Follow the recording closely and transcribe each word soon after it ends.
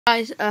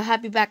Guys,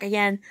 happy back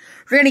again.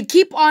 We're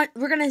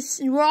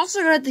also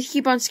gonna have to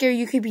keep on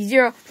scaring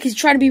Ukp0 because he's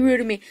trying to be rude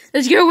to me.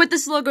 Let's go with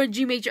this logo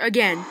G major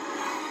again.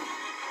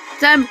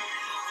 Then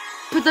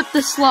put up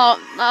the slow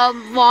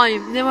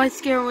volume. Then I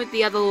scare him with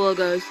the other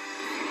logos.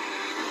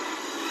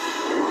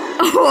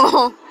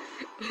 Oh.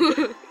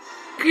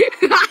 He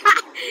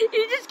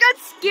just got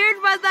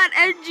scared by that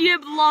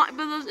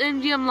those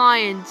MGM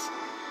lions.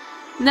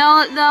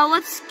 Now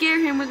let's scare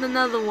him with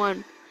another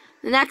one.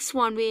 The next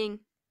one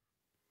being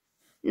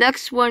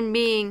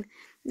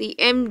the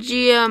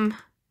MGM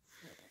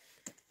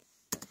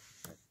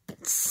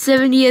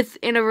 70th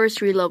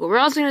anniversary logo. We're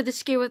also gonna have to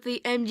scare with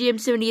the MGM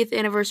 70th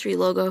anniversary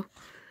logo.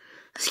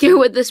 Scare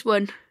with this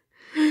one.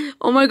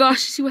 Oh my gosh,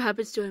 see what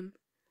happens to him.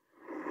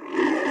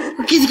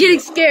 Look, he's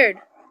getting scared.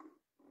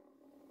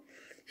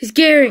 He's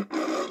scaring.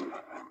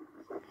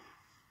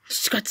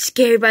 Just got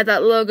scared by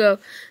that logo.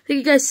 Thank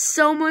you guys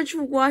so much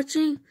for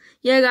watching.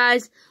 Yeah,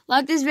 guys,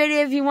 like this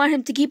video if you want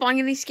him to keep on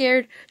getting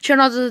scared.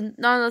 Turn on those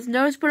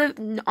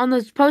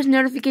post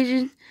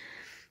notifications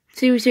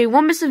so you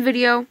won't miss a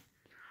video.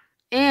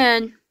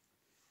 And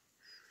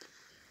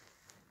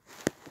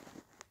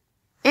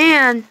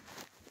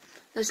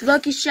this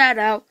lucky shout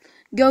out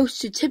goes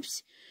to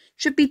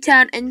Trippy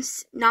Town and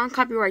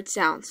non-copyright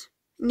sounds.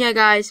 Yeah,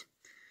 guys,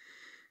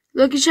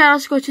 lucky shout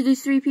outs go to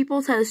these 3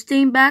 people: Tyler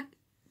Steinback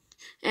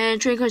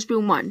and Train Cars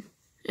Boom 1.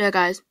 Yeah,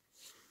 guys,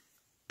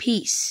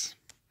 peace.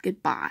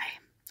 Goodbye.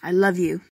 I love you.